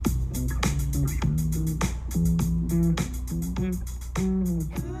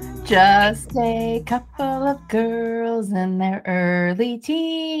Just a couple of girls in their early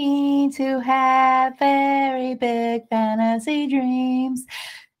teens who have very big fantasy dreams,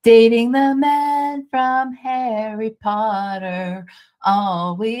 dating the men from Harry Potter,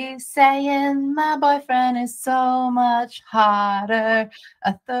 always saying my boyfriend is so much hotter.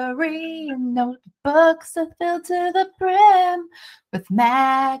 A 3 notebooks are filled to the brim with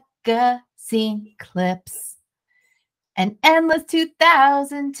magazine clips. An endless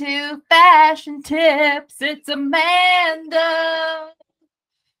 2002 fashion tips. It's Amanda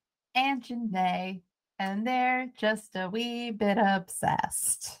and Jenae, and they're just a wee bit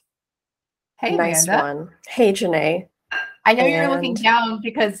obsessed. Hey, Nice Amanda. one. Hey, Jenae. I know you're looking down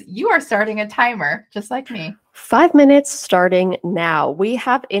because you are starting a timer, just like me. 5 minutes starting now. We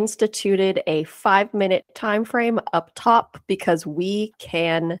have instituted a 5-minute time frame up top because we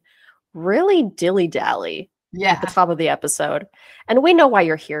can really dilly-dally at the top of the episode. And we know why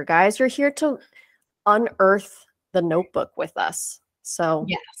you're here, guys. You're here to unearth the notebook with us. So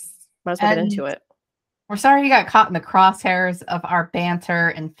yes, might as well get into it. We're sorry you got caught in the crosshairs of our banter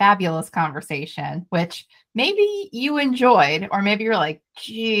and fabulous conversation, which maybe you enjoyed, or maybe you're like,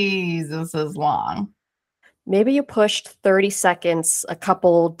 geez, this is long. Maybe you pushed 30 seconds a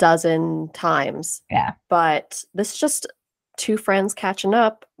couple dozen times. Yeah. But this is just two friends catching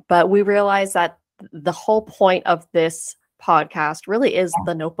up. But we realize that the whole point of this podcast really is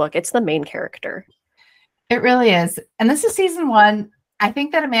the notebook. It's the main character. It really is. And this is season 1. I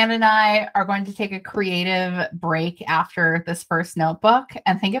think that Amanda and I are going to take a creative break after this first notebook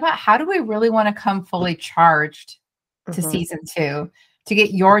and think about how do we really want to come fully charged to season 2 to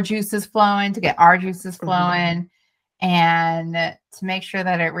get your juices flowing, to get our juices flowing, and to make sure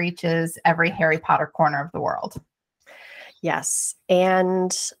that it reaches every Harry Potter corner of the world. Yes.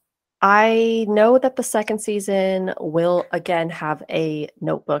 And I know that the second season will again have a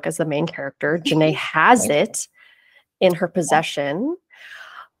notebook as the main character. Jenae has it in her possession.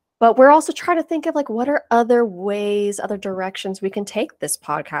 But we're also trying to think of like, what are other ways, other directions we can take this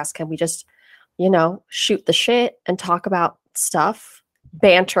podcast? Can we just, shoot the shit and talk about stuff?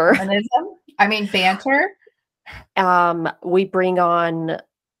 Banter. Banter. We bring on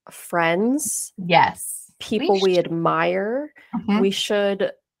friends. Yes. People we admire. We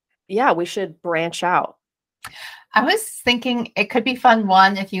should branch out. I was thinking it could be fun,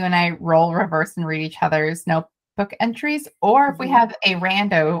 one, if you and I roll reverse and read each other's notebook entries, or if we have a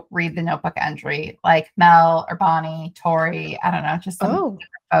rando read the notebook entry, like Mel or Bonnie, Tori, I don't know, just some different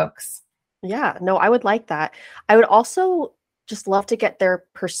folks. Yeah, no, I would like that. I would also just love to get their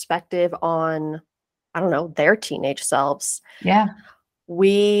perspective on, I don't know, their teenage selves. Yeah.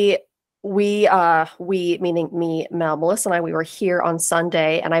 We meaning me, Mel, Melissa, and I, we were here on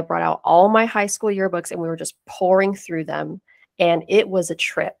Sunday, and I brought out all my high school yearbooks, and we were just pouring through them, and it was a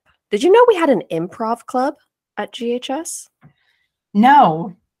trip. Did you know we had an improv club at GHS?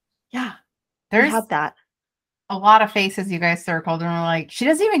 No. Yeah, we had that. A lot of faces you guys circled, and we're like, she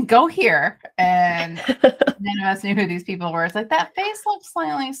doesn't even go here, and none of us knew who these people were. It's like, that face looks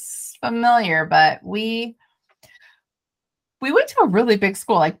slightly familiar, but we went to a really big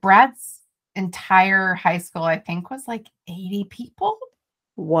school. Like Brad's entire high school, I think, was like 80 people.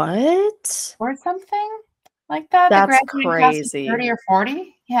 What? Or something like that. That's crazy. 30 or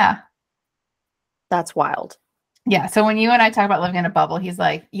 40. Yeah. That's wild. Yeah. So when you and I talk about living in a bubble, he's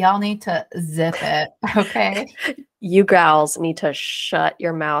like, y'all need to zip it. Okay. You gals need to shut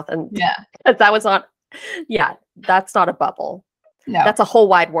your mouth. And yeah, that was not, that's not a bubble. No. That's a whole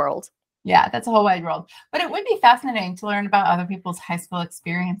wide world. Yeah, that's a whole wide world. But it would be fascinating to learn about other people's high school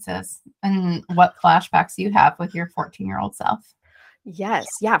experiences and what flashbacks you have with your 14-year-old self. Yes.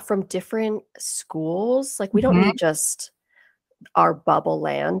 Yeah. From different schools. Like, we don't need just our bubble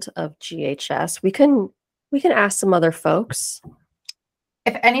land of GHS. We can ask some other folks.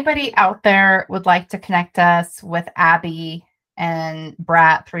 If anybody out there would like to connect us with Abby and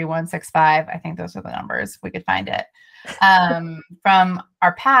Brat 3165, I think those are the numbers. We could find it. From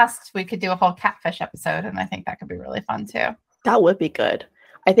our past, we could do a whole catfish episode, and I think that could be really fun too. That would be good.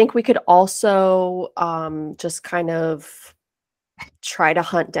 I think we could also just kind of try to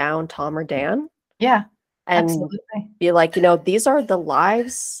hunt down Tom or Dan. Yeah. And absolutely. Be like, these are the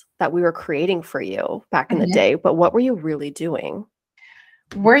lives that we were creating for you back in the day, but what were you really doing?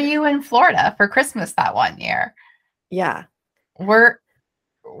 Were you in Florida for Christmas that one year? Yeah. Were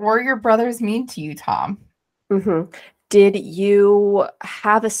your brothers mean to you, Tom? Did you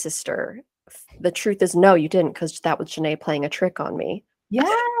have a sister? The truth is no, you didn't, because that was Jenae playing a trick on me. Yes.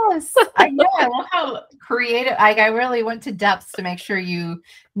 Yes, I know. I love how creative. I really went to depths to make sure you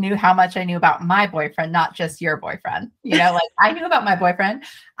knew how much I knew about my boyfriend, not just your boyfriend. Like I knew about my boyfriend.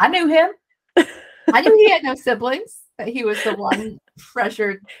 I knew him. I knew he had no siblings. That he was the one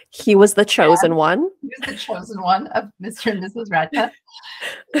treasured. He was the chosen one. He was the chosen one of Mr. and Mrs. Radcliffe.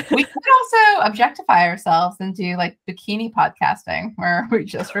 We could also objectify ourselves and do like bikini podcasting, where we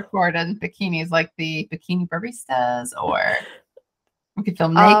just record in bikinis, like the bikini baristas, or we could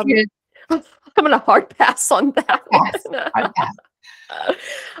film naked. I'm gonna hard pass on that. Hard pass.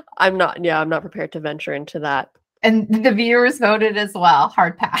 I'm not prepared to venture into that. And the viewers voted as well.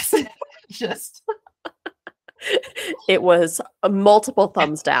 Hard pass. Just. It was a multiple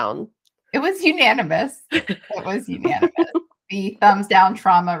thumbs down. It was unanimous. The thumbs down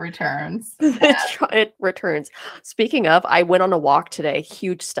trauma returns. It returns. Speaking of, I went on a walk today.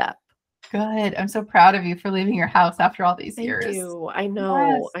 Huge step. Good. I'm so proud of you for leaving your house after all these years. Thank you. I know.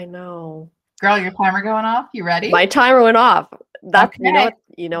 Yes. I know. Girl, your timer going off? You ready? My timer went off. That's okay.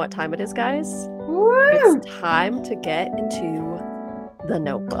 You know what time it is, guys? Woo! It's time to get into the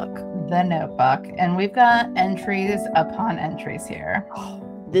notebook. The notebook. And we've got entries upon entries here.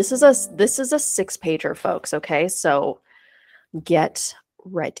 This is a 6-pager, folks. Okay. So get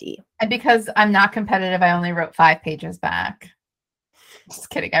ready. And because I'm not competitive, I only wrote 5 pages back. Just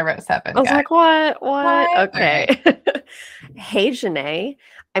kidding. I wrote 7. I was like, what? Okay. Hey, Jenae.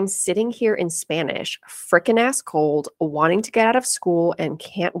 I'm sitting here in Spanish, frickin' ass cold, wanting to get out of school and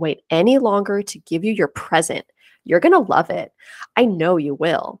can't wait any longer to give you your present. You're going to love it. I know you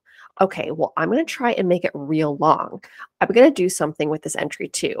will. Okay, well, I'm going to try and make it real long. I'm going to do something with this entry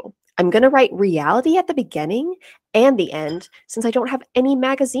too. I'm going to write reality at the beginning and the end since I don't have any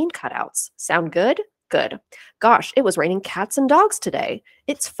magazine cutouts. Sound good? Good. Gosh, it was raining cats and dogs today.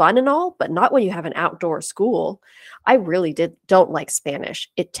 It's fun and all, but not when you have an outdoor school. I really don't like Spanish.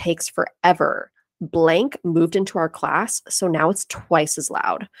 It takes forever. Blank moved into our class, so now it's twice as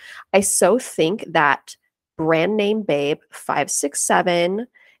loud. I so think that brand name babe 567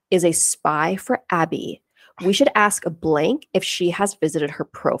 is a spy for Abby. We should ask Blank if she has visited her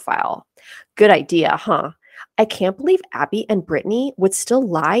profile. Good idea, huh? I can't believe Abby and Brittany would still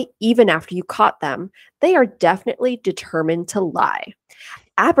lie even after you caught them. They are definitely determined to lie.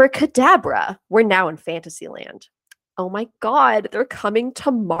 Abracadabra. We're now in Fantasyland. Oh my God, they're coming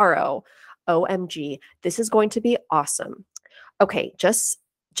tomorrow. OMG, this is going to be awesome. Okay, just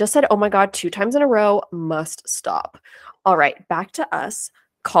said oh my God 2 times in a row. Must stop. All right, back to us.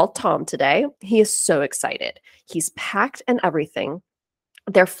 Called Tom today. He is so excited. He's packed and everything.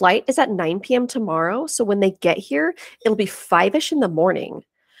 Their flight is at 9 p.m. tomorrow, so when they get here, it'll be 5-ish in the morning.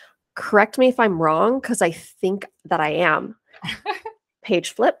 Correct me if I'm wrong, because I think that I am.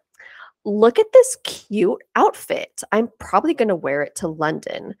 Page flip. Look at this cute outfit. I'm probably going to wear it to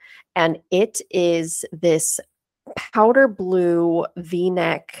London. And it is this powder blue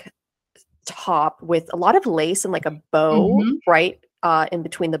V-neck top with a lot of lace and like a bow right in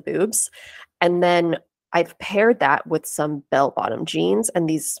between the boobs. And then I've paired that with some bell-bottom jeans and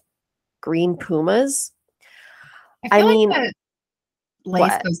these green Pumas. I mean, the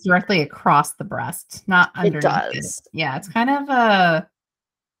lace goes directly across the breast, not underneath. It does. Yeah, it's kind of a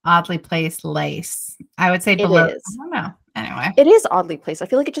oddly placed lace. I would say below. I don't know. Anyway, it is oddly placed. I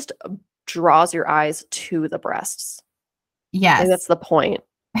feel like it just draws your eyes to the breasts. Yes, that's the point.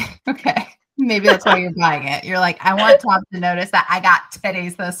 Okay. Maybe that's why you're buying it. You're like, I want Tom to notice that I got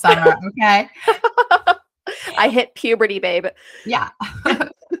titties this summer. Okay. I hit puberty, babe. Yeah.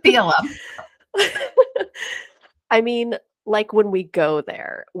 Feel them. I mean, like when we go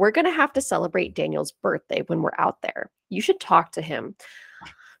there, we're going to have to celebrate Daniel's birthday when we're out there. You should talk to him.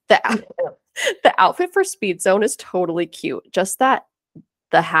 The outfit for Speed Zone is totally cute. Just that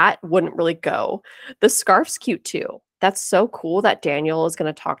the hat wouldn't really go. The scarf's cute too. That's so cool that Daniel is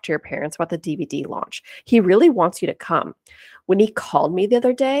going to talk to your parents about the DVD launch. He really wants you to come. When he called me the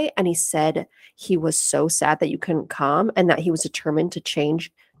other day and he said he was so sad that you couldn't come and that he was determined to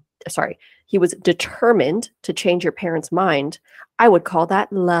change your parents' mind, I would call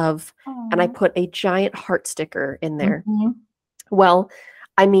that love. Aww. And I put a giant heart sticker in there. Well,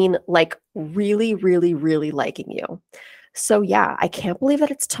 I mean, like really, really, really liking you. So yeah, I can't believe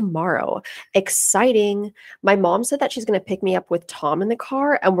that it's tomorrow. Exciting. My mom said that she's going to pick me up with Tom in the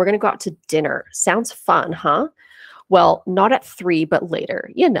car and we're going to go out to dinner. Sounds fun, huh? Well, not at 3, but later.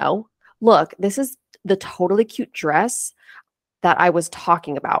 Look, this is the totally cute dress that I was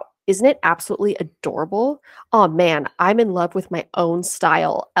talking about. Isn't it absolutely adorable? Oh man, I'm in love with my own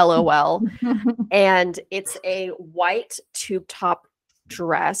style. LOL. And it's a white tube top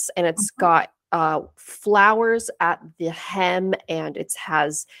dress and it's got flowers at the hem, and it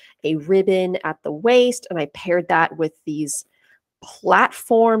has a ribbon at the waist. And I paired that with these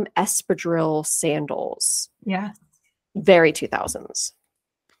platform espadrille sandals. Yeah. Very 2000s.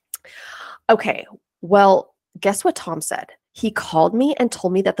 Okay, well, guess what Tom said? He called me and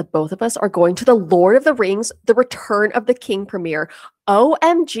told me that the both of us are going to the Lord of the Rings, The Return of the King premiere.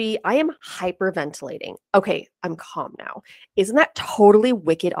 OMG, I am hyperventilating. Okay, I'm calm now. Isn't that totally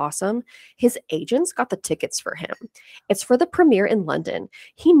wicked awesome? His agents got the tickets for him. It's for the premiere in London.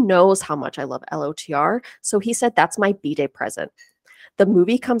 He knows how much I love LOTR, so he said that's my B-Day present. The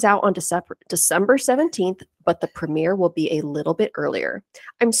movie comes out on December 17th, but the premiere will be a little bit earlier.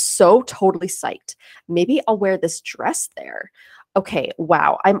 I'm so totally psyched. Maybe I'll wear this dress there. Okay,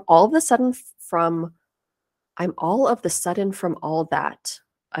 wow. I'm all of the sudden from all that.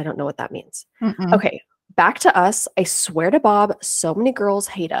 I don't know what that means. Mm-mm. Okay, back to us. I swear to Bob, so many girls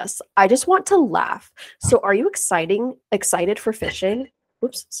hate us. I just want to laugh. So are you excited for fishing?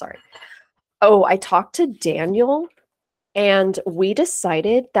 Oops, sorry. Oh, I talked to Daniel and we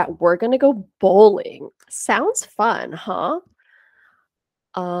decided that we're going to go bowling. Sounds fun, huh?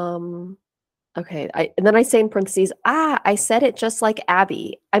 Okay. And then I say in parentheses, I said it just like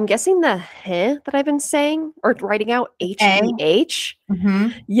Abby. I'm guessing the heh that I've been saying or writing out H-E-H.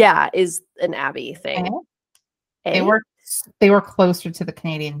 Mm-hmm. Yeah, is an Abby thing. They were closer to the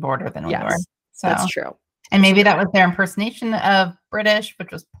Canadian border than we were. So that's true. And maybe that was their impersonation of British,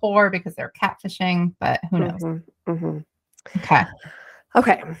 which was poor because they're catfishing, but who knows? Mm-hmm.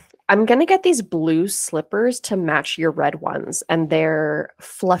 Okay. I'm going to get these blue slippers to match your red ones. And they're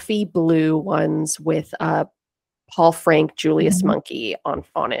fluffy blue ones with Paul Frank, Julius Monkey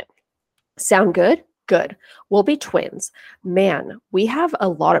on it. Sound good? Good. We'll be twins. Man, we have a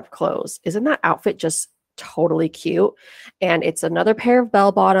lot of clothes. Isn't that outfit just totally cute? And it's another pair of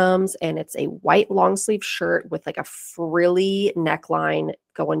bell bottoms, and it's a white long sleeve shirt with like a frilly neckline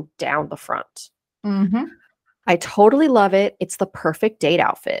going down the front. Mm-hmm. I totally love it. It's the perfect date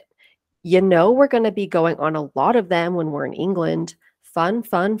outfit. You know, we're going to be going on a lot of them when we're in England. Fun,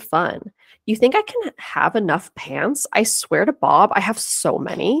 fun, fun. You think I can have enough pants? I swear to Bob, I have so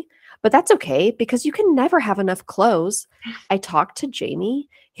many. But that's okay because you can never have enough clothes. I talked to Jamie.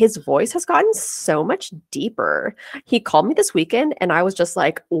 His voice has gotten so much deeper. He called me this weekend and I was just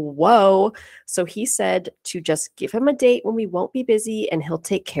like, whoa. So he said to just give him a date when we won't be busy and he'll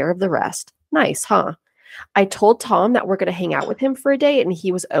take care of the rest. Nice, huh? I told Tom that we're going to hang out with him for a day and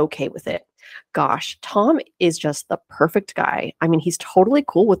he was okay with it. Gosh, Tom is just the perfect guy. I mean, he's totally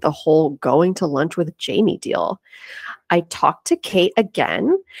cool with the whole going to lunch with Jamie deal. I talked to Kate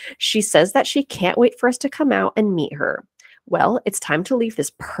again. She says that she can't wait for us to come out and meet her. Well, it's time to leave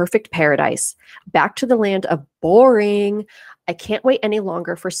this perfect paradise. Back to the land of boring. I can't wait any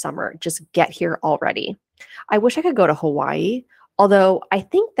longer for summer. Just get here already. I wish I could go to Hawaii, although I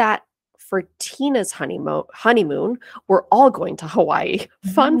think that for Tina's honeymoon, we're all going to Hawaii.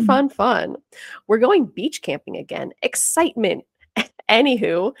 Fun, fun, fun. We're going beach camping again. Excitement.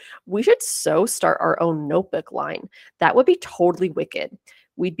 Anywho, we should start our own notebook line. That would be totally wicked.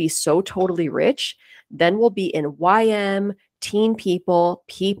 We'd be so totally rich. Then we'll be in YM, Teen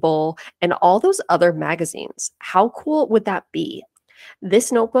People, and all those other magazines. How cool would that be?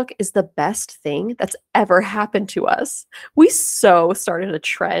 This notebook is the best thing that's ever happened to us. We started a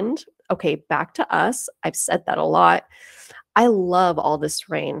trend. Okay, back to us. I've said that a lot. I love all this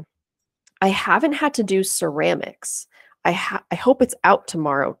rain. I haven't had to do ceramics. I hope it's out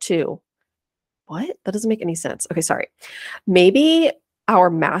tomorrow too. What? That doesn't make any sense. Okay, sorry. Maybe our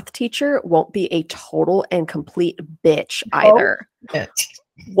math teacher won't be a total and complete bitch either.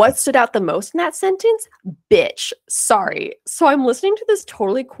 What stood out the most in that sentence? Bitch. Sorry. So I'm listening to this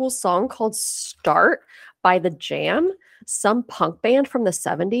totally cool song called Start by The Jam, some punk band from the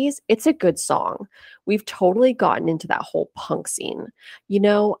 70s. It's a good song. We've totally gotten into that whole punk scene. You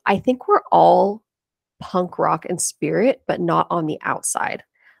know, I think we're all punk rock in spirit, but not on the outside.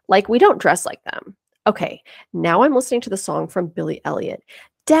 Like, we don't dress like them. Okay, now I'm listening to the song from Billy Elliot.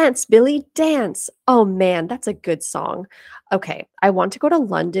 Dance, Billy, dance. Oh man, that's a good song. Okay, I want to go to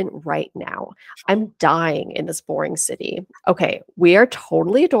London right now. I'm dying in this boring city. Okay, we are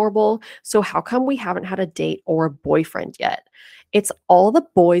totally adorable. So how come we haven't had a date or a boyfriend yet? It's all the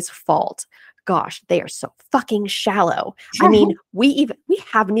boys' fault. Gosh, they are so fucking shallow. I mean, we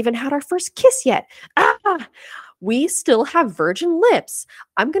haven't even had our first kiss yet. We still have virgin lips.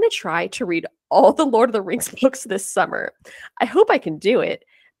 I'm going to try to read all the Lord of the Rings books this summer. I hope I can do it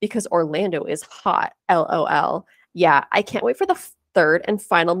because Orlando is hot. LOL. Yeah, I can't wait for the third and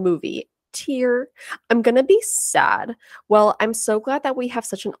final movie. tear. I'm gonna be sad. Well, I'm so glad that we have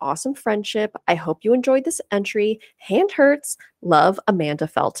such an awesome friendship. I hope you enjoyed this entry. Hand hurts. Love, Amanda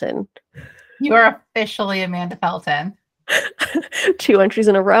Felton. You are officially Amanda Felton. 2 entries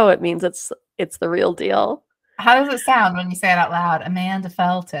in a row. It means it's the real deal. How does it sound when you say it out loud? Amanda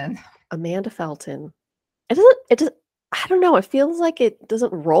Felton. Amanda Felton. It doesn't, I don't know. It feels like it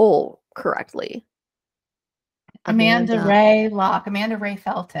doesn't roll correctly. Amanda Ray Locke. Amanda Ray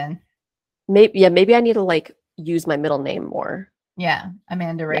Felton. Maybe I need to like use my middle name more. Yeah.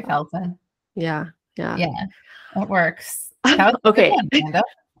 Amanda Ray Felton. Yeah. It works. Okay. One, Amanda.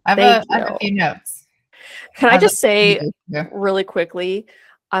 I have a few notes. Can I just say really quickly,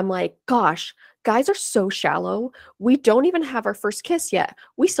 I'm like, gosh, guys are so shallow. We don't even have our first kiss yet.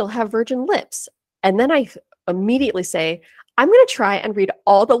 We still have virgin lips. And then I immediately say, I'm going to try and read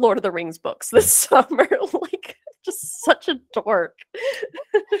all the Lord of the Rings books this summer. Like, just such a dork.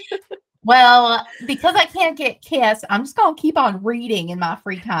 Well, because I can't get kissed, I'm just going to keep on reading in my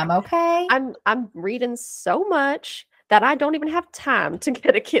free time, okay? I'm reading so much that I don't even have time to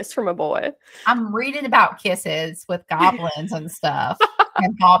get a kiss from a boy. I'm reading about kisses with goblins and stuff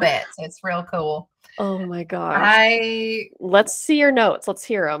and hobbits. It's real cool. Oh my gosh. Let's see your notes. Let's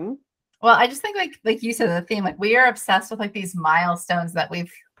hear them. Well, I just think like you said, the theme, like we are obsessed with like these milestones that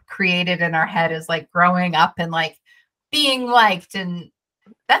we've created in our head is like growing up and like being liked. And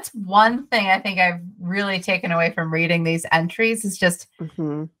that's one thing I think I've really taken away from reading these entries is just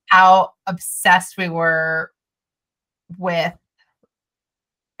how obsessed we were with,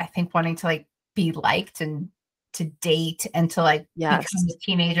 I think, wanting to like be liked and to date and to like become a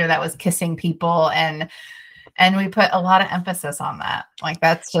teenager that was kissing people. And we put a lot of emphasis on that. Like,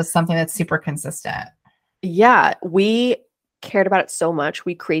 that's just something that's super consistent. Yeah. We cared about it so much.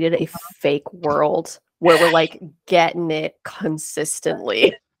 We created a fake world where we're like getting it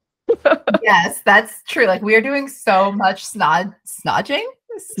consistently. Yes, that's true. Like, we are doing so much snogging.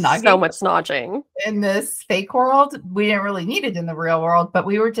 So much snogging in this fake world. We didn't really need it in the real world, but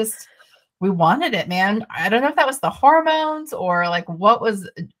we wanted it, man. I don't know if that was the hormones or like what was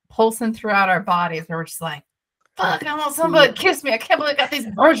pulsing throughout our bodies. We were just like, fuck, I want somebody to kiss me. I can't believe I got these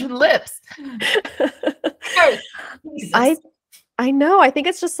virgin lips. I know. I think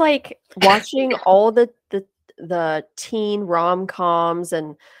it's just like watching all the teen rom-coms,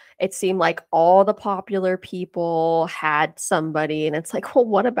 and it seemed like all the popular people had somebody, and it's like, well,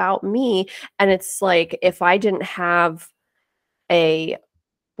 what about me? And it's like, if I didn't have a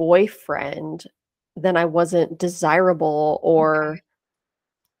boyfriend, then I wasn't desirable or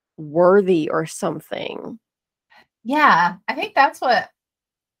worthy or something. Yeah, I think that's what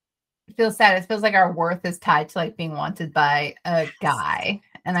feels sad. It feels like our worth is tied to like being wanted by a guy.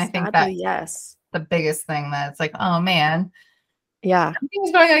 And I think that's the biggest thing that's like, oh man. Yeah. Everything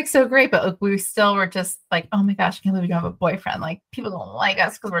was going like so great, but we still were just like, oh my gosh, I can't believe we don't have a boyfriend. Like, people don't like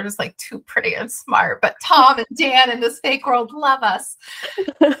us because we're just like too pretty and smart. But Tom and Dan in this fake world love us.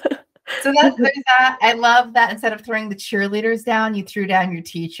 So there's that. I love that instead of throwing the cheerleaders down, you threw down your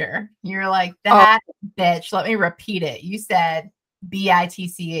teacher. You're like, that bitch. Let me repeat it. You said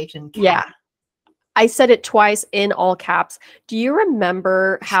BITCH and yeah. I said it twice in all caps. Do you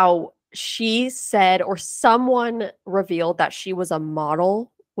remember how she said, or someone revealed that she was a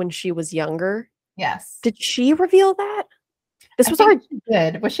model when she was younger? Yes. Did she reveal that?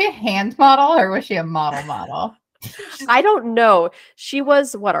 Was she a hand model or was she a model? I don't know. She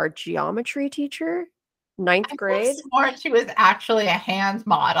was our geometry teacher, 9th grade. She was actually a hand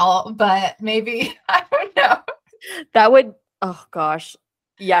model, but maybe, I don't know. That would, oh gosh.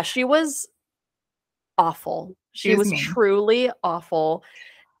 Yeah, she was awful. She was truly awful.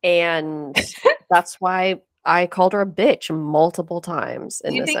 And that's why I called her a bitch multiple times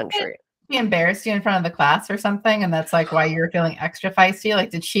in this entry. She embarrassed you in front of the class or something, and that's like why you're feeling extra feisty? Like,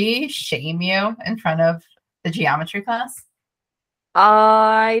 did she shame you in front of the geometry class?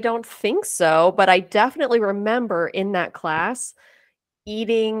 I don't think so, but I definitely remember in that class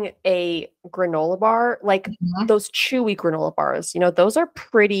eating a granola bar, like those chewy granola bars. You know, those are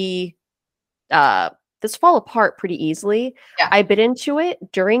pretty, this fall apart pretty easily. Yeah. I bit into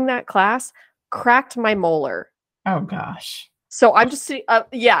it during that class, cracked my molar. Oh gosh. So I'm just,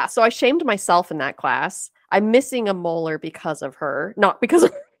 so I shamed myself in that class. I'm missing a molar because of her, not because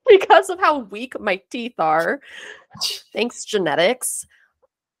of how weak my teeth are. Thanks, genetics.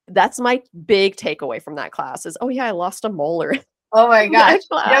 That's my big takeaway from that class is, oh yeah, I lost a molar. Oh my gosh.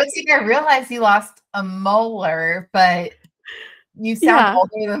 I don't think I realized you lost a molar, but you sound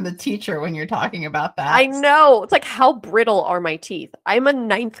older than the teacher when you're talking about that. I know. It's like, how brittle are my teeth? I'm a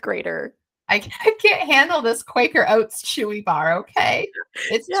 9th grader. I can't handle this Quaker Oats chewy bar, okay?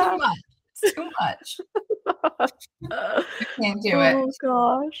 It's too much. It's too much. I can't do it. Oh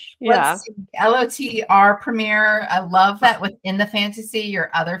gosh. Let's see. LOTR premiere. I love that within the fantasy, your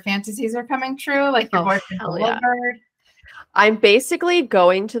other fantasies are coming true. Like your boyfriend delivered. I'm basically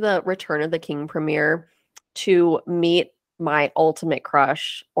going to the Return of the King premiere to meet my ultimate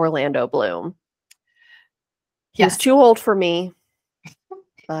crush, Orlando Bloom. He's too old for me,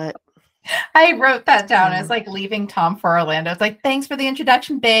 but I wrote that down. It's like leaving Tom for Orlando. It's like, thanks for the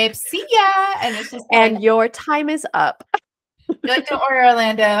introduction, babe. See ya. And it's just and like, your time is up. You're like, don't worry,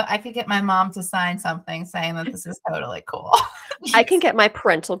 Orlando. I could get my mom to sign something saying that this is totally cool. I can get my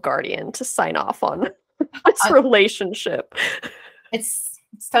parental guardian to sign off on this relationship. It's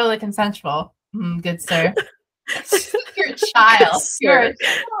totally consensual. Good sir. You're a child. You're a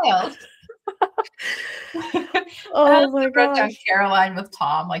child. Oh my gosh. Caroline with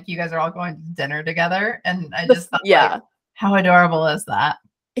Tom, like you guys are all going to dinner together, and I just thought, like, how adorable is that?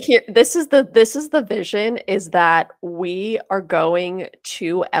 Here, this is the vision, is that we are going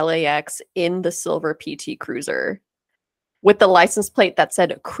to LAX in the silver PT Cruiser with the license plate that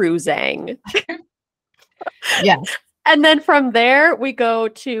said Cruising. Yeah. And then from there we go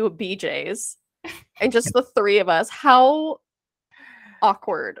to BJ's and just the three of us. How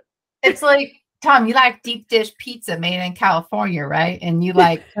awkward. It's like, Tom, you like deep dish pizza made in California, right? And you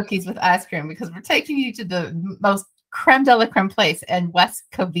like cookies with ice cream, because we're taking you to the most creme de la creme place in West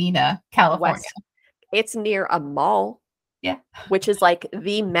Covina, California. It's near a mall. Yeah. Which is like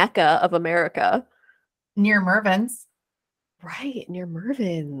the Mecca of America. Near Mervin's. Right, near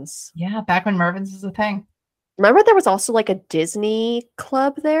Mervin's. Yeah, back when Mervin's was a thing. Remember there was also like a Disney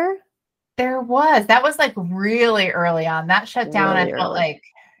club there? There was. That was like really early on. That shut down. Really I felt like,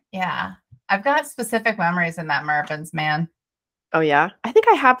 yeah. I've got specific memories in that Mervin's, man. Oh, yeah? I think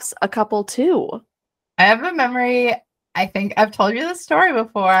I have a couple too. I have a memory. I think I've told you this story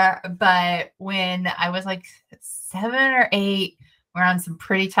before, but when I was like 7 or 8, we're on some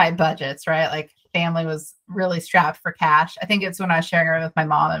pretty tight budgets, right? Like family was really strapped for cash. I think it's when I was sharing it with my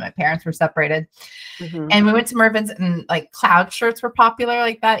mom and my parents were separated. Mm-hmm. And we went to Mervin's, and like cloud shirts were popular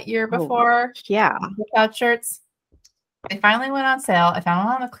like that year before. Yeah. Cloud shirts. They finally went on sale. I found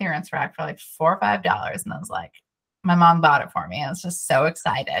one on the clearance rack for like $4 or $5. And I was like, my mom bought it for me. I was just so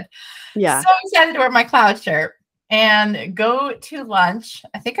excited. Yeah. So excited to wear my cloud shirt and go to lunch.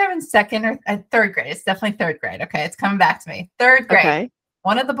 I think I'm in second or third grade. It's definitely third grade. Okay. It's coming back to me. Third grade. Okay.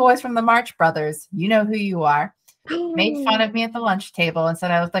 One of the boys from the March Brothers, you know who you are, made fun of me at the lunch table and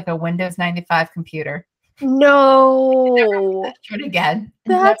said I was like a Windows 95 computer. No. Do it again.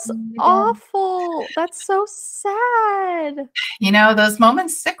 That's awful. That's so sad. You know, those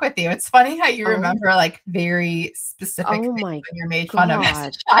moments stick with you. It's funny how you remember like very specific things when you're made fun of as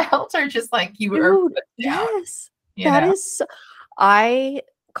a child, or just like you were. Yes. That is. I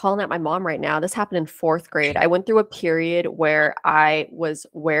calling out my mom right now. This happened in 4th grade. I went through a period where I was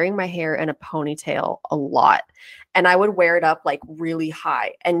wearing my hair in a ponytail a lot, and I would wear it up like really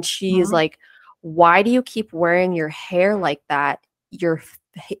high. And she's like, why do you keep wearing your hair like that? Your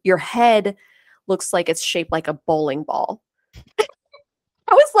head looks like it's shaped like a bowling ball.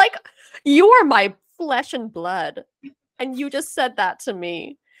 I was like, you are my flesh and blood. And you just said that to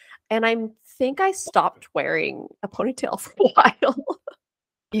me. And I think I stopped wearing a ponytail for a while.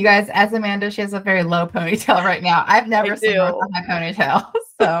 You guys, as Amanda, she has a very low ponytail right now. I've never seen her with my ponytail.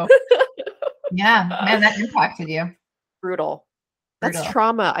 So yeah, man, that impacted you. Brutal. That's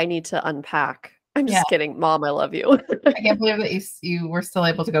trauma I need to unpack. I'm just kidding. Mom, I love you. I can't believe that you were still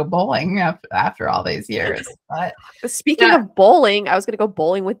able to go bowling after all these years. But speaking of bowling, I was going to go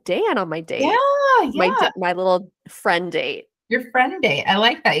bowling with Dan on my date. Yeah. My little friend date. Your friend date. I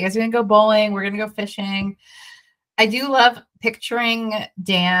like that. You guys are going to go bowling. We're going to go fishing. I do love picturing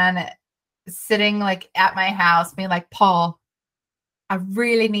Dan sitting like at my house being like, Paul, I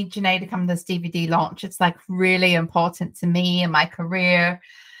really need Jenae to come to this DVD launch. It's like really important to me and my career.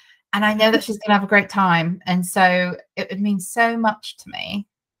 And I know that she's going to have a great time. And so it would mean so much to me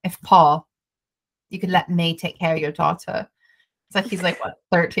if, Paul, you could let me take care of your daughter. It's like he's like, what,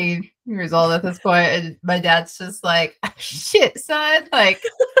 13 years old at this point. And my dad's just like, shit, son. Like,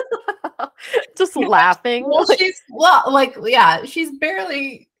 just laughing. Well, she's she's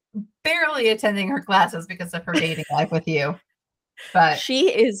barely attending her classes because of her dating life with you. But she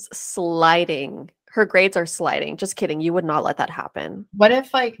is sliding. Her grades are sliding. Just kidding. You would not let that happen. What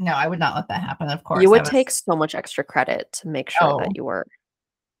if no, I would not let that happen. Of course. You would take so much extra credit to make sure that you were.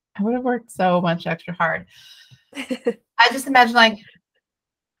 I would have worked so much extra hard. I just imagine like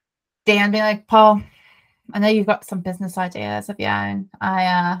Dan being like, Paul, I know you've got some business ideas of your own.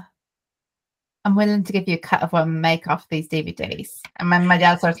 I'm willing to give you a cut of what I make off these DVDs. And then my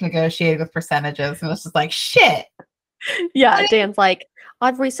dad starts negotiating with percentages, and it's just like, shit. Yeah, Dan's like,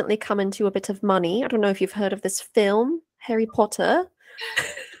 I've recently come into a bit of money. I don't know if you've heard of this film, Harry Potter.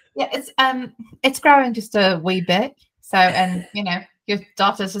 Yeah, it's growing just a wee bit. So, and you know, your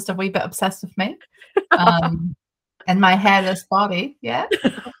daughter's just a wee bit obsessed with me. And my hairless body. Yeah.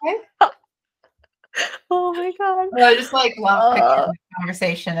 Okay. Oh my god. Well, I just like love picturing the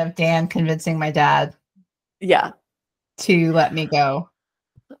conversation of Dan convincing my dad to let me go.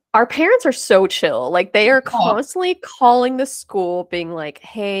 Our parents are so chill. Like they are constantly calling the school being like,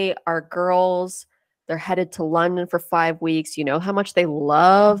 hey, our girls, they're headed to London for 5 weeks. You know how much they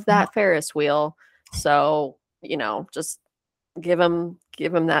love that Ferris wheel. So, you know, just give them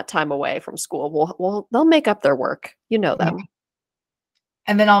that time away from school. They'll make up their work. You know them. Yeah.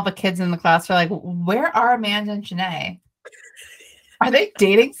 And then all the kids in the class are like, where are Amanda and Jenae? Are they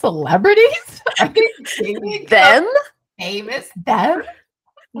dating celebrities? Are they dating them? Famous them?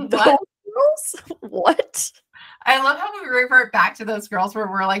 What? Girls? What? I love how we revert back to those girls where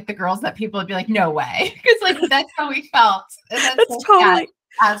we're like the girls that people would be like, no way. Because like that's how we felt. And that's totally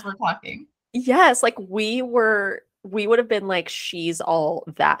as we're talking. Yes, like we would have been like, she's all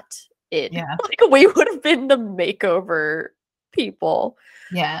that it. Yeah. Like we would have been the makeover people.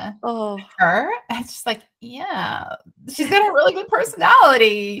 Yeah. Oh, her? It's just like, yeah, she's got a really good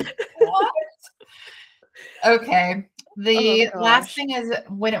personality. What? Okay. The last thing is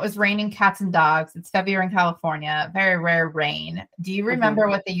when it was raining cats and dogs. It's February in California. Very rare rain. Do you remember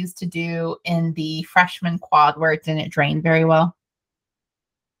what they used to do in the freshman quad where it didn't drain very well?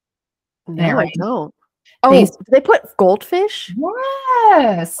 No, I don't. Oh, they put goldfish?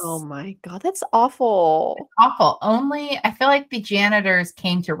 Yes. Oh my god, that's awful. It's awful. Only I feel like the janitors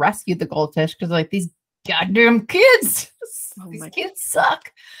came to rescue the goldfish because like these goddamn kids. These kids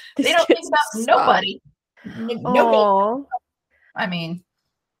suck. They don't think about nobody. Nobody. I mean,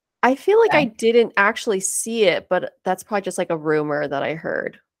 I feel like I didn't actually see it, but that's probably just like a rumor that I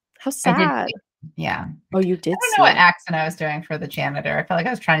heard. How sad. Yeah. Oh, you did. I don't know what accent I was doing for the janitor. I felt like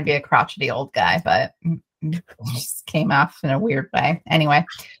I was trying to be a crotchety old guy, but it just came off in a weird way. Anyway.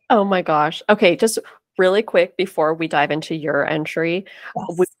 Oh my gosh. Okay, just really quick before we dive into your entry,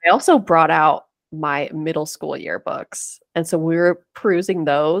 I also brought out my middle school yearbooks. And so we were perusing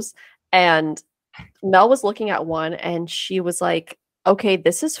those, and Mel was looking at one and she was like, okay,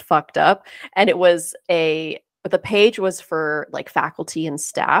 this is fucked up. And it was the page was for like faculty and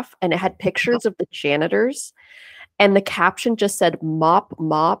staff, and it had pictures of the janitors, and the caption just said mop,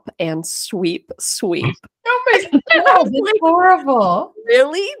 mop, and sweep, sweep. Oh my god, that's like, horrible.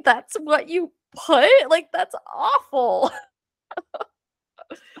 Really? That's what you put? Like, that's awful.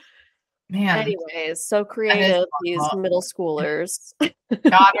 Man. Anyways, so creative, these middle schoolers.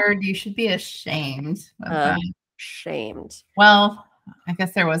 Goddard, you should be ashamed. Shamed. Well, I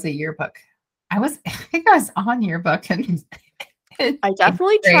guess there was a yearbook. I think I was on yearbook, and I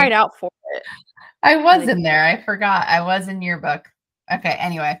definitely tried out for it. I was in there. I forgot. I was in yearbook. Okay.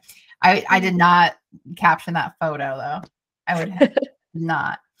 Anyway, I did not caption that photo though. I would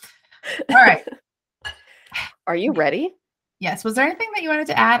not. All right. Are you ready? Yes. Was there anything that you wanted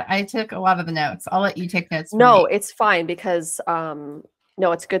to add? I took a lot of the notes. I'll let you take notes. No, it's fine because no,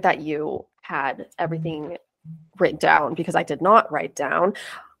 it's good that you had everything written down because I did not write down.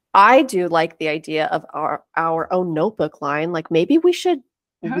 I do like the idea of our own notebook line. Like maybe we should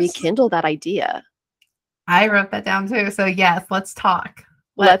rekindle that idea. I wrote that down too. So yes, let's talk.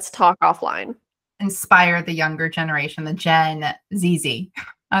 Let's talk offline. Inspire the younger generation, the Gen ZZ.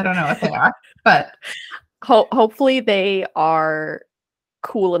 I don't know what they are, but hopefully they are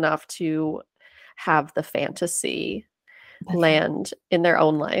cool enough to have the fantasy land in their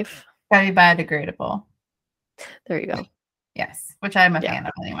own life. Gotta be biodegradable. There you go. Yes, which I'm a fan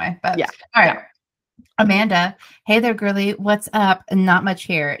of anyway. But yeah. All right. Yeah. Amanda, hey there, girly. What's up? Not much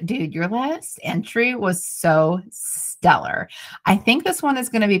here. Dude, your last entry was so stellar. I think this one is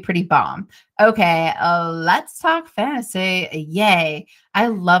going to be pretty bomb. Okay, let's talk fantasy. Yay. I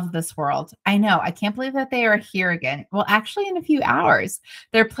love this world. I know. I can't believe that they are here again. Well, actually, in a few hours.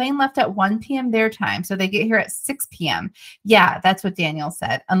 Their plane left at 1 p.m. their time, so they get here at 6 p.m. Yeah, that's what Daniel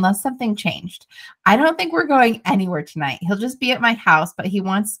said, unless something changed. I don't think we're going anywhere tonight. He'll just be at my house, but he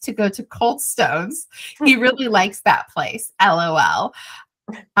wants to go to Coldstones. He really likes that place. LOL.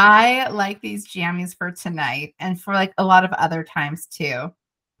 I like these jammies for tonight and for like a lot of other times too.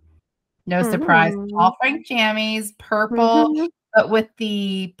 No surprise. All Frank jammies, purple, but with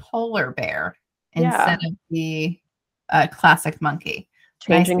the polar bear instead of the classic monkey.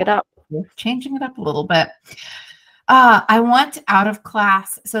 Changing it up. Changing it up a little bit. I want out of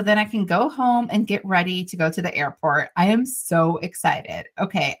class so then I can go home and get ready to go to the airport. I am so excited.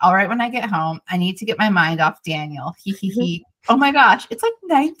 Okay, all right, when I get home, I need to get my mind off Daniel. He. Oh my gosh, it's like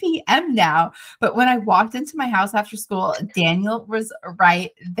 9 p.m. now. But when I walked into my house after school, Daniel was right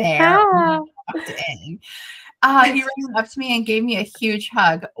there when I walked in. He ran up to me and gave me a huge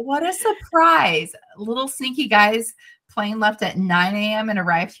hug. What a surprise. Little sneaky guy's plane left at 9 a.m. and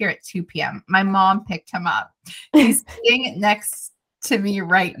arrived here at 2 p.m. My mom picked him up. He's sitting next to me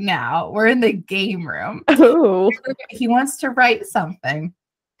right now. We're in the game room. Oh. He wants to write something.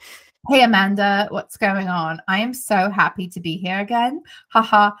 Hey, Amanda, what's going on? I am so happy to be here again.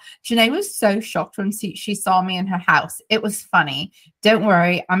 Haha. Jenae was so shocked when she saw me in her house. It was funny. Don't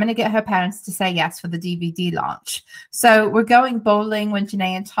worry. I'm going to get her parents to say yes for the DVD launch. So we're going bowling when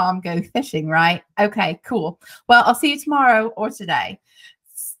Jenae and Tom go fishing, right? Okay, cool. Well, I'll see you tomorrow or today,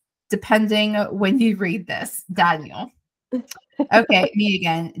 depending when you read this. Daniel. Okay, me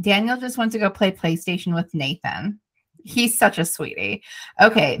again. Daniel just wants to go play PlayStation with Nathan. He's such a sweetie.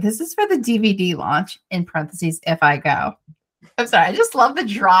 Okay, this is for the DVD launch, in parentheses, if I go. I'm sorry, I just love the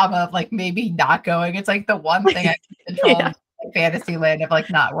drama of like maybe not going. It's like the one thing I can control in fantasy land of like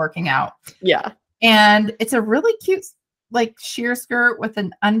not working out. Yeah. And it's a really cute like sheer skirt with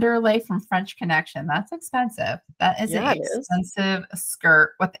an underlay from French Connection. That's expensive. That is an expensive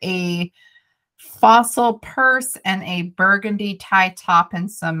skirt with a fossil purse and a burgundy tie top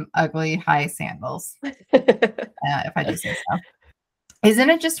and some ugly high sandals. If I do say so. Isn't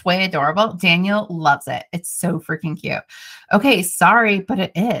it just way adorable? Daniel loves it. It's so freaking cute. Okay, sorry, but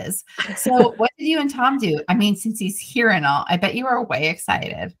it is. So what did you and Tom do? I mean, since he's here and all, I bet you are way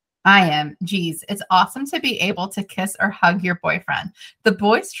excited. I am. Geez, it's awesome to be able to kiss or hug your boyfriend. The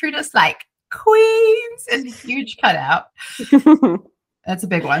boys treat us like queens, and huge cutout. That's a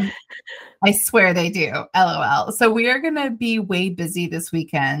big one. I swear they do. LOL. So we are going to be way busy this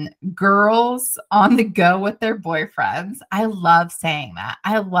weekend. Girls on the go with their boyfriends. I love saying that.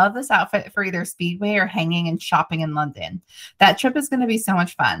 I love this outfit for either Speedway or hanging and shopping in London. That trip is going to be so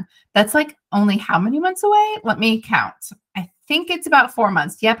much fun. That's like only how many months away? Let me count. I think it's about 4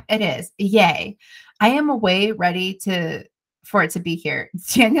 months. Yep, it is. Yay. I am way ready for it to be here.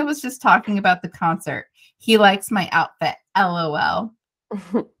 Daniel was just talking about the concert. He likes my outfit. LOL.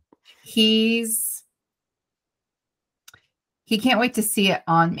 He can't wait to see it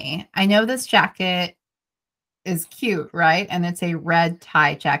on me. I know this jacket is cute, right? And it's a red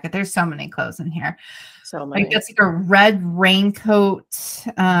tie jacket. There's so many clothes in here. So many. Like it's like a red raincoat.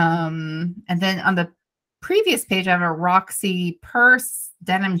 And then on the previous page, I have a Roxy purse,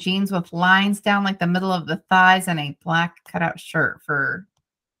 denim jeans with lines down like the middle of the thighs, and a black cutout shirt for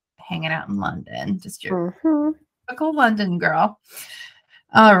hanging out in London. Just your typical London girl.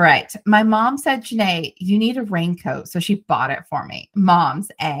 All right. My mom said, Jenae, you need a raincoat. So she bought it for me. Mom's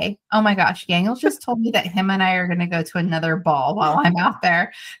A. Oh my gosh. Daniel just told me that him and I are going to go to another ball while I'm out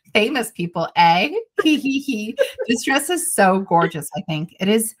there. Famous people. A. This dress is so gorgeous. I think it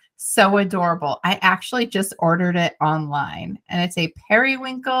is so adorable. I actually just ordered it online, and it's a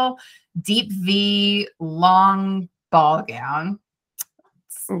periwinkle deep V long ball gown.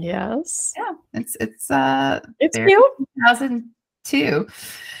 Yes. Yeah. It's cute. 2002.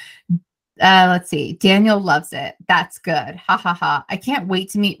 Let's see. Daniel loves it. That's good. Ha ha ha. I can't wait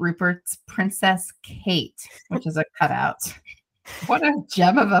to meet Rupert's Princess Kate, which is a cutout. What a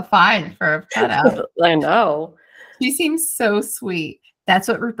gem of a find for a cutout. I know. She seems so sweet. That's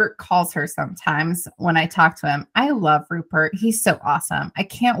what Rupert calls her sometimes when I talk to him. I love Rupert. He's so awesome. I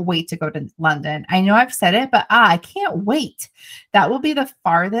can't wait to go to London. I know I've said it, but I can't wait. That will be the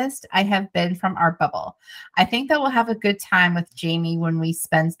farthest I have been from our bubble. I think that we'll have a good time with Jamie when we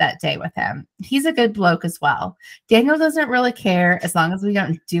spend that day with him. He's a good bloke as well. Daniel doesn't really care as long as we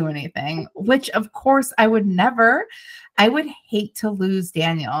don't do anything, which of course I would never. I would hate to lose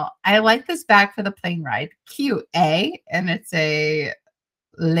Daniel. I like this bag for the plane ride. Cute, A, and it's a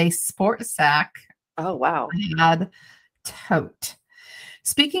Les Sport sack. Oh, wow. Tote.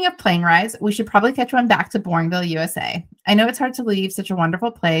 Speaking of plane rides, we should probably catch one back to Boringville, USA. I know it's hard to leave such a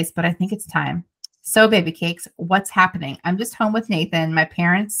wonderful place, but I think it's time. So, baby cakes, what's happening? I'm just home with Nathan. My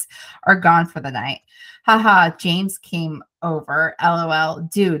parents are gone for the night. Haha, James came over. LOL.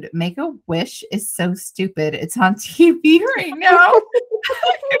 Dude, Make-A-Wish is so stupid. It's on TV right now. I'm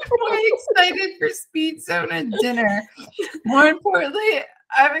really excited for Speed Zone and dinner. More importantly,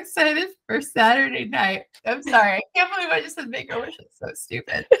 I'm excited for Saturday night. I'm sorry. I can't believe I just said Make-A-Wish. It's so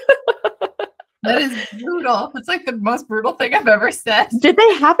stupid. That is brutal. It's like the most brutal thing I've ever said. Did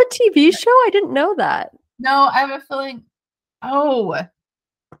they have a TV show? I didn't know that. No, I have a feeling. Oh,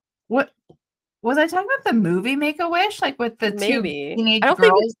 what? Was I talking about the movie Make-A-Wish? Like with the two Maybe. teenage I don't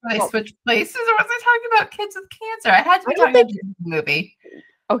think girls where they switch places? Or was I talking about kids with cancer? I had to be I don't talking about think the movie.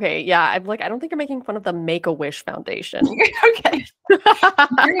 okay, yeah. I'm like, I don't think you're making fun of the Make-A-Wish Foundation. Okay. Do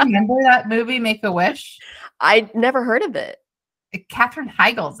you remember that movie Make-A-Wish? I never heard of it. Katherine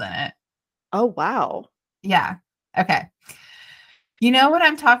Heigl's in it. Oh wow. Yeah. Okay. You know what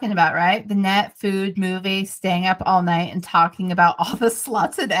I'm talking about, right? The net food movie, staying up all night and talking about all the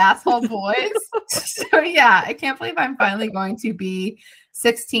sluts and asshole boys. So yeah, I can't believe I'm finally going to be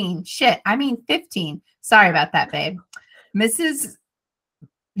 16. Shit, I mean 15. Sorry about that, babe. Mrs.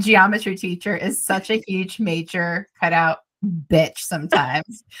 Geometry teacher is such a huge major cutout bitch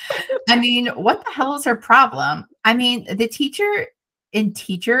sometimes. I mean, what the hell is her problem? I mean, the teacher in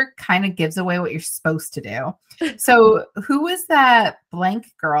teacher kind of gives away what you're supposed to do. So who was that blank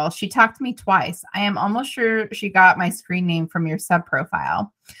girl? She talked to me twice. I am almost sure she got my screen name from your sub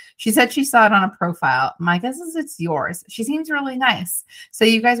profile. She said she saw it on a profile. My guess is it's yours. She seems really nice. So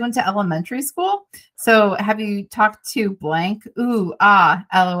you guys went to elementary school? So have you talked to blank? Ooh,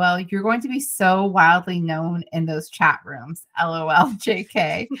 LOL. You're going to be so wildly known in those chat rooms. LOL,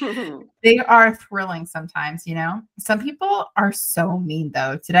 JK. They are thrilling sometimes, you know? Some people are so mean,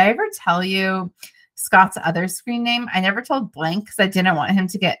 though. Did I ever tell you Scott's other screen name? I never told blank because I didn't want him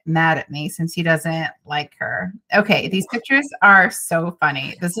to get mad at me since he doesn't like her. Okay, these pictures are so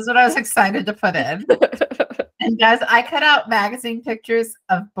funny. This is what I was excited to put in. And guys, I cut out magazine pictures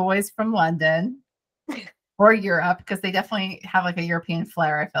of boys from London or Europe because they definitely have like a European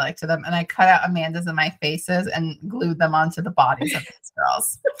flair, I feel like, to them. And I cut out Amanda's and my faces and glued them onto the bodies of these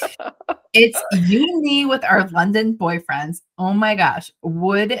girls. It's you and me with our London boyfriends. Oh my gosh.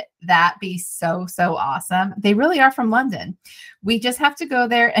 Would that be so, so awesome? They really are from London. We just have to go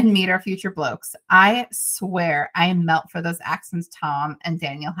there and meet our future blokes. I swear I melt for those accents Tom and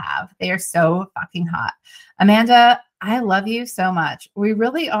Daniel have. They are so fucking hot. Amanda, I love you so much. We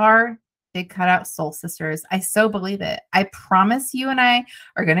really are big cutout soul sisters. I so believe it. I promise you and I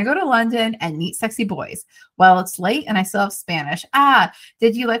are going to go to London and meet sexy boys. Well, it's late and I still have Spanish.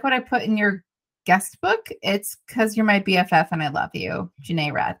 Did you like what I put in your guest book? It's because you're my BFF and I love you.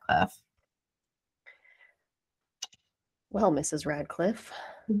 Jenae Radcliffe. Well, Mrs. Radcliffe.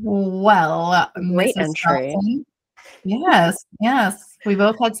 Well, Great Mrs. entry. Felton. Yes, yes. We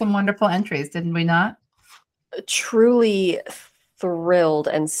both had some wonderful entries, didn't we not? Truly thrilled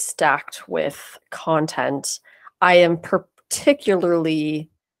and stacked with content. I am particularly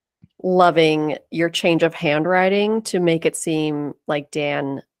loving your change of handwriting to make it seem like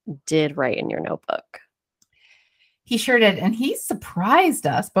Dan did write in your notebook. He sure did. And he surprised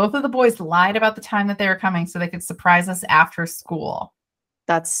us. Both of the boys lied about the time that they were coming so they could surprise us after school.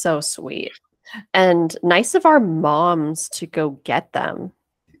 That's so sweet. And nice of our moms to go get them.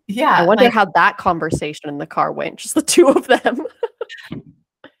 Yeah. I wonder how that conversation in the car went, just the two of them.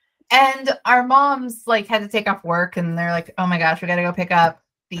 And our moms like had to take off work and they're like, oh my gosh, we got to go pick up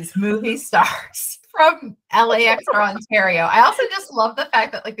these movie stars from LAX or Ontario. I also just love the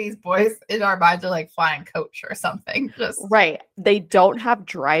fact that like these boys in our minds are like flying coach or something. Just right. They don't have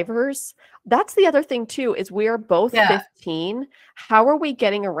drivers. That's the other thing too, is we are both 15. How are we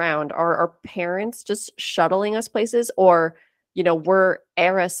getting around? Are our parents just shuttling us places? Or, you know, we're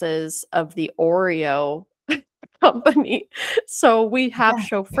heiresses of the Oreo company. So we have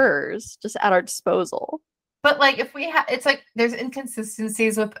chauffeurs just at our disposal. But like if we have, it's like there's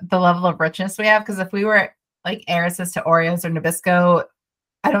inconsistencies with the level of richness we have. Because if we were like heiresses to Oreos or Nabisco,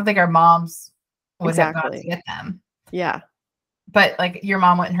 I don't think our moms would have gone to get them. Yeah. But like your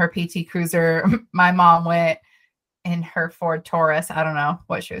mom went in her PT Cruiser. My mom went in her Ford Taurus. I don't know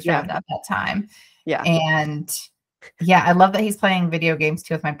what she was driving at that time. Yeah. And yeah, I love that he's playing video games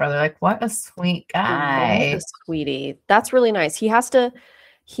too with my brother. Like, what a sweet guy. What a sweetie. That's really nice.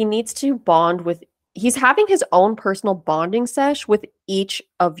 He needs to bond with, he's having his own personal bonding sesh with each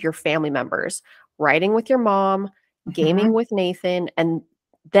of your family members, writing with your mom, gaming with Nathan, and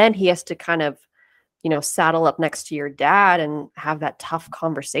then he has to kind of, you know, saddle up next to your dad and have that tough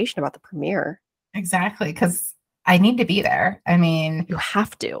conversation about the premiere. Exactly, because I need to be there. I mean, you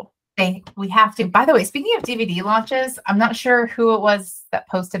have to. We have to. By the way, speaking of DVD launches, I'm not sure who it was that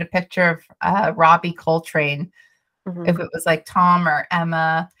posted a picture of Robbie Coltrane, if it was like Tom or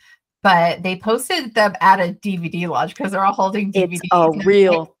Emma, but they posted them at a DVD launch because they're all holding DVDs. It's a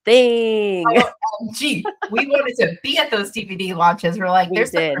real thing. OMG. We wanted to be at those DVD launches. We're like, there's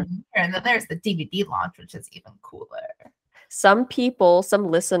the premiere, and then there's the DVD launch, which is even cooler. Some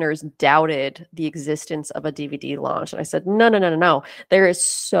listeners doubted the existence of a DVD launch. And I said, no. There is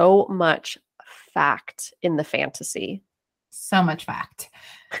so much fact in the fantasy. So much fact.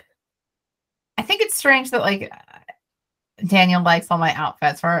 I think it's strange that like Daniel likes all my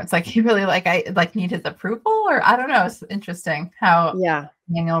outfits, or it's like he really like I like need his approval, or I don't know. It's interesting how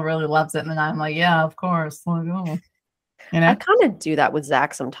Daniel really loves it, and then I'm like, yeah, of course. You know, I kind of do that with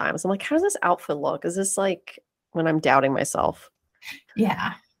Zach sometimes. I'm like, how does this outfit look? Is this like when I'm doubting myself?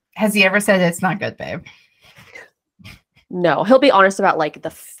 Yeah. Has he ever said it's not good, babe? No, he'll be honest about like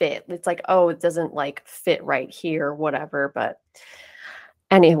the fit. It's like, oh, it doesn't like fit right here, whatever. But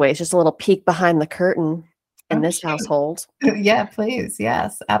anyways, just a little peek behind the curtain in this household. Yeah, please.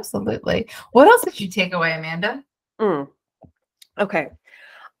 Yes, absolutely. What else did you take away, Amanda? Okay.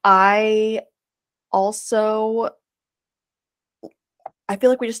 I feel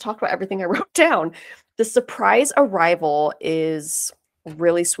like we just talked about everything I wrote down. The surprise arrival is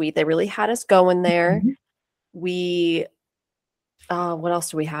really sweet. They really had us going there. We what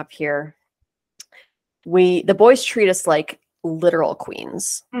else do we have here? The boys treat us like literal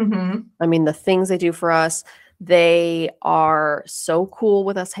queens. I mean, the things they do for us, they are so cool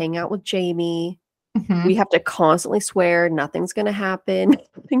with us hanging out with Jamie. We have to constantly swear nothing's gonna happen.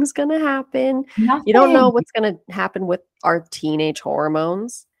 Nothing's gonna happen. Nothing. You don't know what's gonna happen with our teenage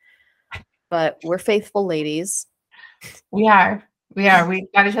hormones, but we're faithful ladies. We are. We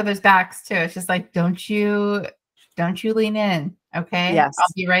got each other's backs too. It's just like, don't you lean in. Okay. Yes.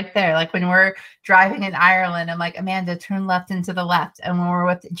 I'll be right there. Like when we're driving in Ireland, I'm like, Amanda, turn left into the left. And when we're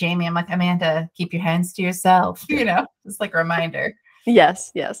with Jamie, I'm like, Amanda, keep your hands to yourself. You know, just like a reminder.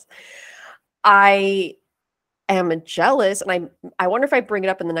 Yes. I am jealous, and I wonder if I bring it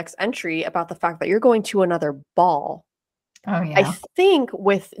up in the next entry about the fact that you're going to another ball. Oh yeah. I think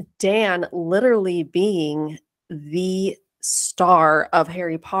with Dan literally being the star of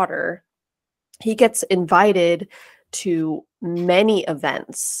Harry Potter, he gets invited to many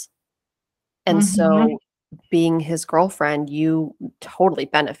events. And so being his girlfriend, you totally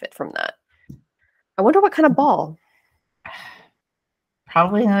benefit from that. I wonder what kind of ball.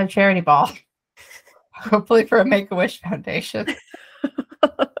 Probably another charity ball. Hopefully for a Make-A-Wish Foundation.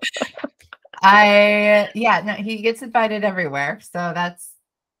 He gets invited everywhere. So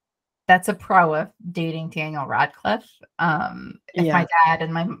that's a pro of dating Daniel Radcliffe. If my dad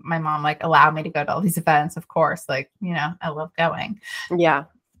and my mom like allow me to go to all these events, of course, like, you know, I love going. Yeah.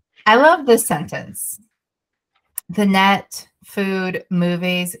 I love this sentence. The net, food,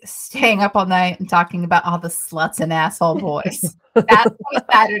 movies, staying up all night and talking about all the sluts and asshole boys. That's what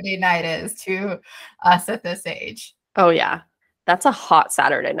Saturday night is to us at this age. Oh yeah. That's a hot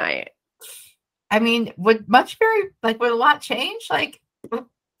Saturday night. I mean, would a lot change? Like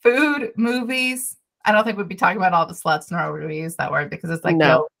food, movies. I don't think we'd be talking about all the sluts, nor would we use that word because it's like,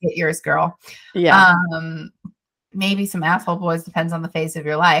 no, get yours, girl. Yeah. Maybe some asshole boys, depends on the phase of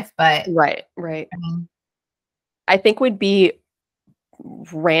your life, but right. I mean, I think we'd be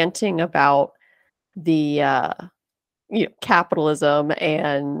ranting about the capitalism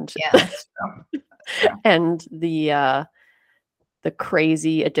and and the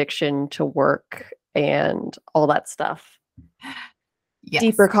crazy addiction to work and all that stuff. Yes.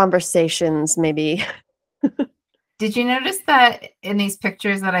 Deeper conversations, maybe. Did you notice that in these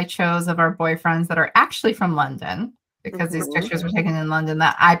pictures that I chose of our boyfriends that are actually from London, because these pictures were taken in London,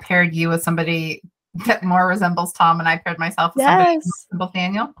 that I paired you with somebody that more resembles Tom and I paired myself with somebody that resembles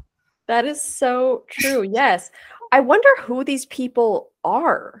Daniel? That is so true. Yes. I wonder who these people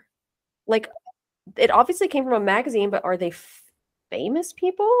are. Like, it obviously came from a magazine, but are they famous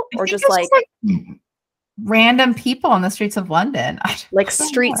people or just like random people on the streets of London? Like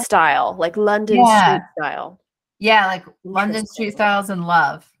street style, like London street style. Yeah, like London street styles and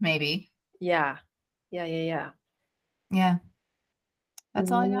love, maybe. Yeah. Yeah.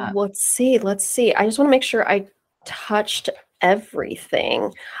 That's all I got. Let's see. I just want to make sure I touched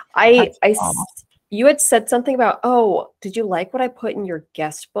everything. You had said something about, oh, did you like what I put in your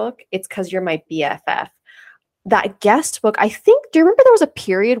guest book? It's because you're my BFF. That guest book, I think, do you remember there was a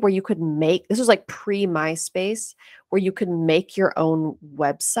period where you could make, this was like pre-MySpace, where you could make your own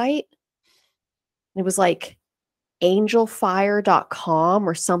website? It was like angelfire.com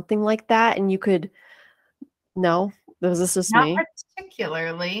or something like that. And you could, no, was this just me? Not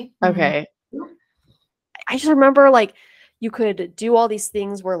particularly. Okay. I just remember like you could do all these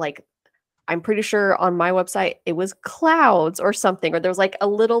things where like, I'm pretty sure on my website, it was clouds or something, or there was like a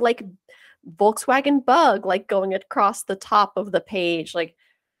little like Volkswagen bug like going across the top of the page. Like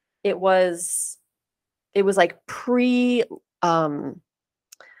it was like pre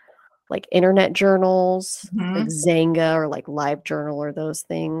like internet journals, like Zanga or like Live Journal or those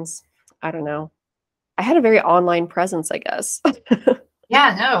things. I don't know. I had a very online presence, I guess.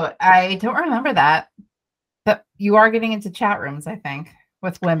 Yeah, no, I don't remember that. But you are getting into chat rooms, I think.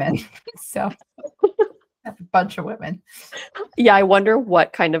 with women. So a bunch of women. Yeah, I wonder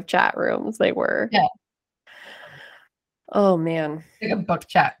what kind of chat rooms they were. Yeah. Oh man. Like a book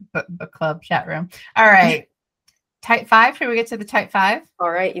club chat room. All right. Type 5. Should we get to the type 5?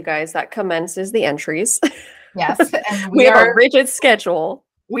 All right, you guys, that commences the entries. Yes. And we have a rigid schedule.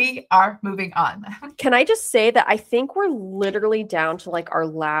 We are moving on. Can I just say that I think we're literally down to like our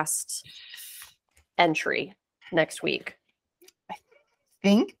last entry next week. I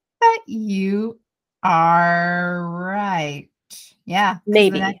think that you are right. Yeah.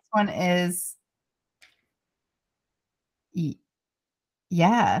 Maybe. The next one is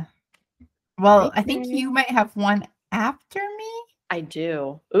yeah. Well, I think you might have one after me. I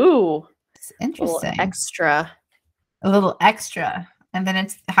do. Ooh. It's interesting. A little extra. And then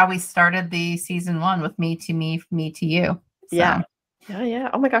it's how we started the season 1 with me to me, me to you. So. Yeah.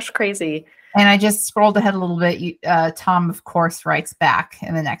 Oh my gosh, crazy. And I just scrolled ahead a little bit. Tom, of course, writes back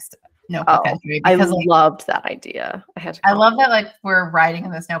in the next notebook entry. Because I loved that idea. I love that, like, we're writing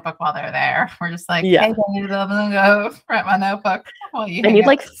in this notebook while they're there. We're just like, hey, I'm gonna go write my notebook. I need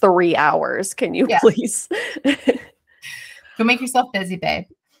like 3 hours. Can you please? Go make yourself busy, babe.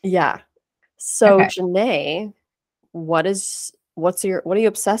 Yeah. So, Jenae, what are you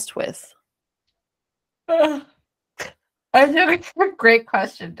obsessed with? I know, it's a great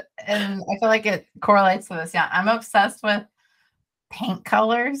question. And I feel like it correlates to this. Yeah. I'm obsessed with paint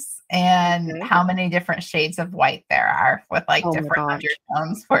colors and how many different shades of white there are with like different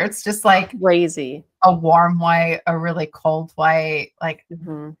undertones, where it's just like crazy. A warm white, a really cold white, like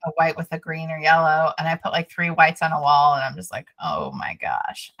a white with a green or yellow. And I put like 3 whites on a wall and I'm just like, oh my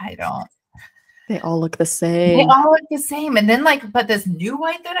gosh, they all look the same. They all look the same. And then but this new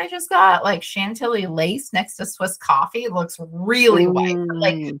white that I just got, like Chantilly lace next to Swiss coffee, looks really white.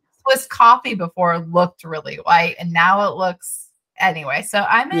 Like Swiss coffee before looked really white, and now it looks anyway. So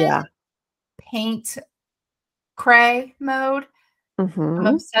I'm in paint cray mode. I'm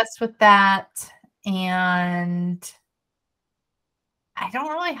obsessed with that. And I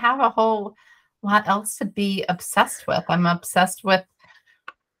don't really have a whole lot else to be obsessed with. I'm obsessed with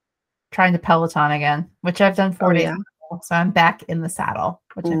trying to Peloton again, which I've done 4 days ago, so I'm back in the saddle.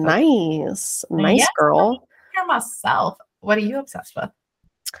 Which nice girl. For myself, what are you obsessed with?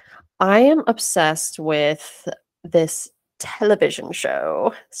 I am obsessed with this television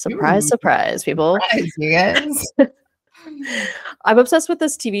show. Surprise, surprise, people. Surprise, you guys. I'm obsessed with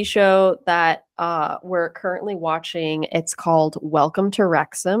this TV show that we're currently watching. It's called Welcome to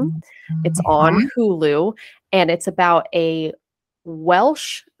Wrexham. It's on Hulu, and it's about a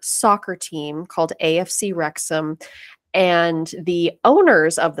Welsh soccer team called AFC Wrexham, and the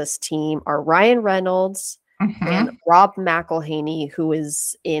owners of this team are Ryan Reynolds and Rob McElhenney, who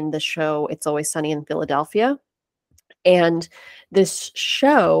is in the show It's Always Sunny in Philadelphia. And this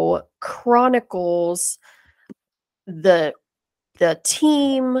show chronicles the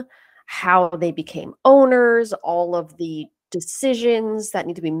team, how they became owners, all of the decisions that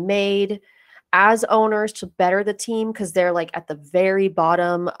need to be made as owners to better the team, because they're like at the very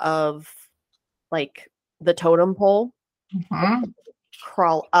bottom of like the totem pole,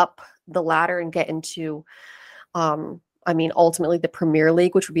 crawl up the ladder and get into ultimately the Premier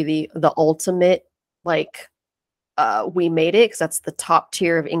League, which would be the ultimate, like, we made it, because that's the top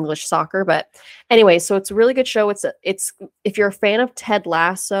tier of English soccer. But anyway, so it's a really good show. It's if you're a fan of Ted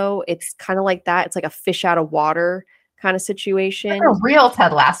Lasso, it's kind of like that. It's like a fish out of water kind of situation. Like a real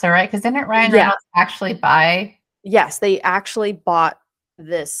Ted Lasso, right? Because didn't Ryan Reynolds actually buy? Yes, they actually bought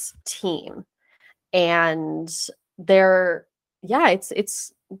this team, and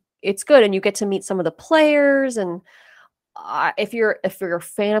it's good, and you get to meet some of the players. And if you're a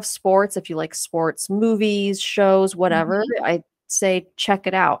fan of sports, if you like sports movies, shows, whatever, I'd say check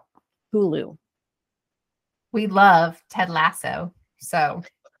it out. Hulu. We love Ted Lasso, so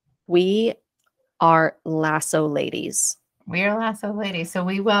we are Lasso ladies. We are Lasso ladies, so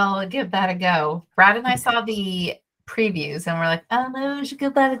we will give that a go. Brad and I saw the previews, and we're like, oh no, we should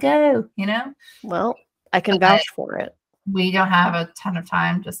give that a go. Well, I can vouch for it. We don't have a ton of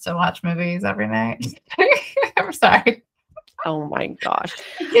time just to watch movies every night. I'm sorry. Oh my gosh.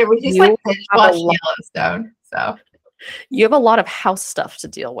 Yeah, we just watch Yellowstone. So you have a lot of house stuff to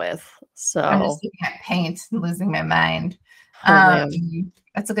deal with. So I'm just looking at paint and losing my mind. Oh,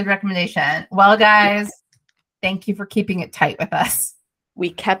 that's a good recommendation. Well, guys, thank you for keeping it tight with us. We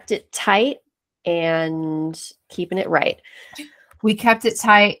kept it tight and keeping it right. We kept it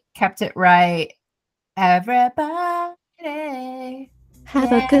tight, kept it right. Everybody.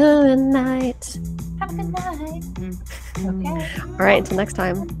 Have a good night. Have a good night. Okay. All right, until next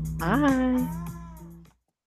time. Bye.